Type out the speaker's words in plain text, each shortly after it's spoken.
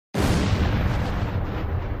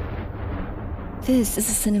This is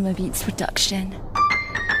a Cinema Beats production.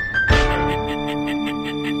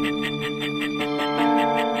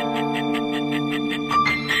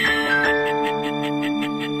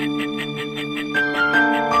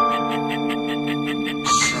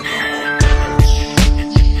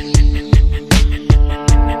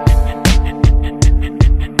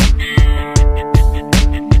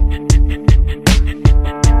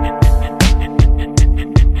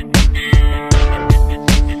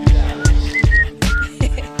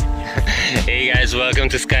 Welcome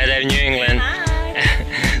to Skydive New England.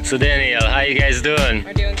 Hi. So Danielle, how you guys doing?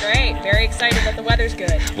 We're doing great. Very excited that the weather's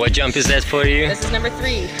good. What jump is that for you? This is number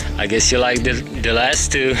 3. I guess you like the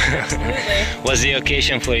last two. Absolutely. What's the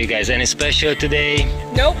occasion for you guys? Any special today?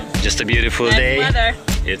 Nope. Just a beautiful Nice day. weather.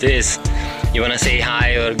 It is. You want to say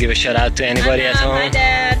hi or give a shout out to anybody at home? Hi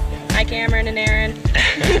Dad. Hi Cameron and Aaron.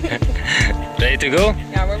 Ready to go?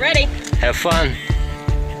 Now we're ready. Have fun.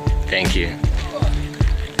 Thank you.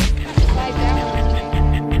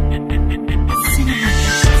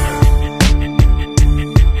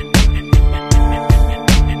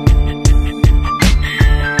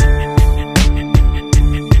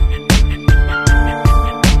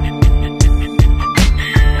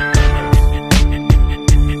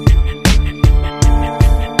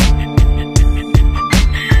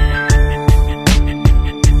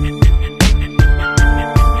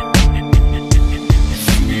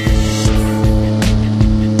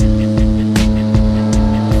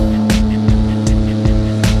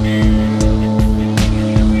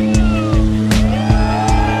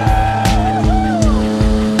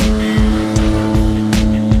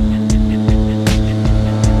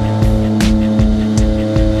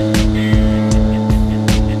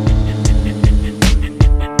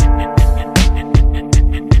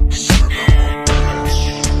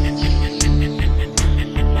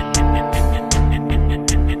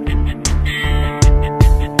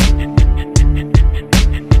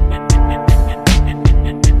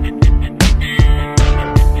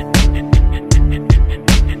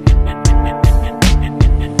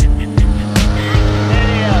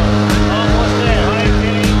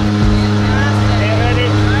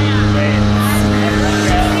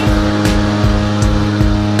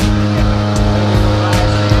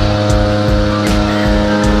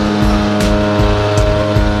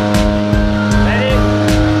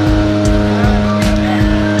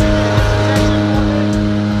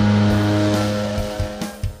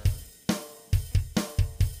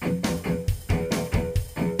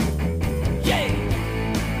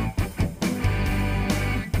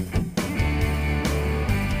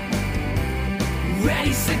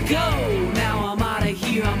 Ready, set, go. Now I'm out of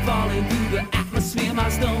here, I'm falling through the atmosphere. My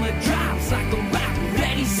stomach drops like a rock.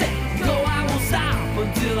 Ready, set, go. I won't stop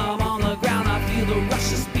until I'm on the ground. I feel the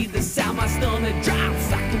rush of speed, the sound. My stomach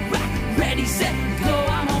drops like a rock. Ready, set, go.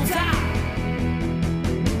 I'm on top.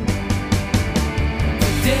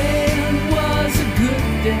 Today was a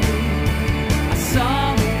good day. I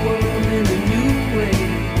saw the world in a new way.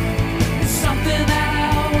 It's something that I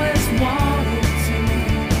always wanted to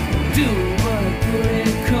do, but I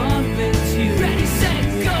couldn't convince you. Ready, set,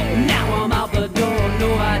 go. Now I'm out the door,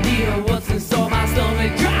 no idea what's in store. My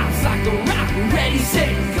stomach drops like a rock. Ready,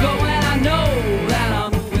 set, go. And I know that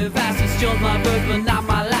I'm moving fast. It's just my first, but not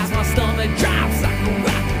my last. My stomach drops like a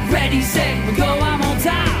rock. Ready, set, go. I'm on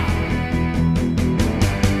top.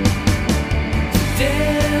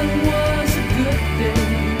 Today was a good day.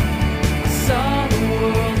 I saw the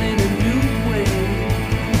world in a new way.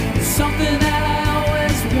 It's something that I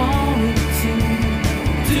always wanted to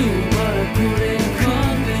do, but I couldn't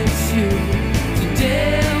convince you.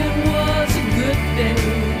 Today was a good day,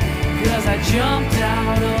 'cause I jumped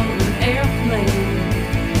out of an airplane.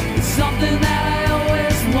 It's something that I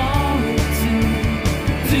always wanted to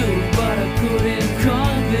do, but I couldn't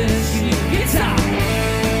convince you. Guitar!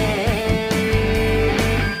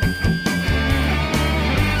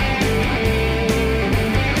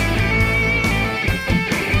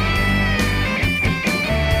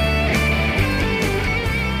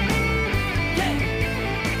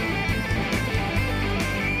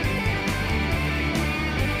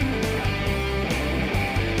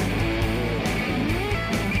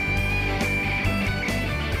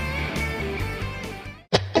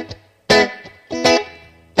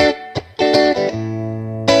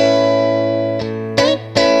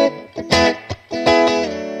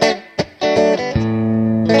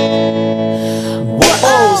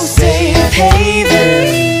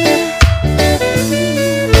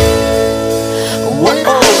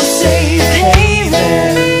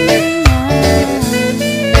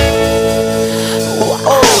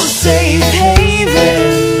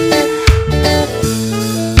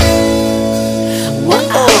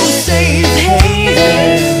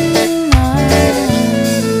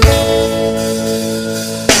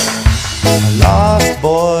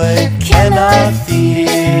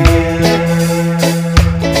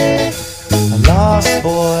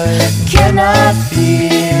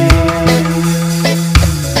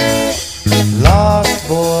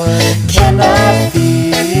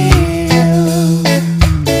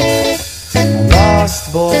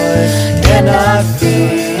 lost boy cannot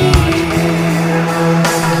feel.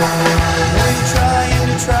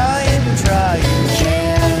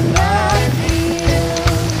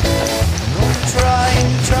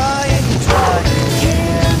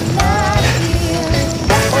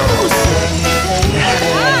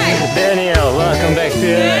 Danielle, welcome back to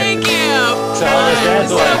Thank you. So how was that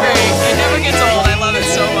So one? great. It never gets old. I love it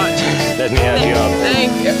so much. Let me help you up.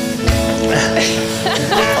 Thank you.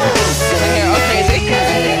 Here, oh, crazy.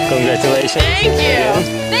 Congratulations. Thank you.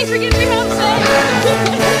 Thanks for getting me home safe.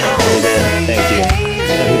 Thank you.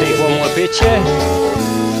 Let me take one more picture.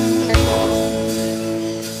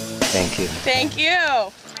 Thank you. Thank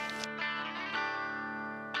you.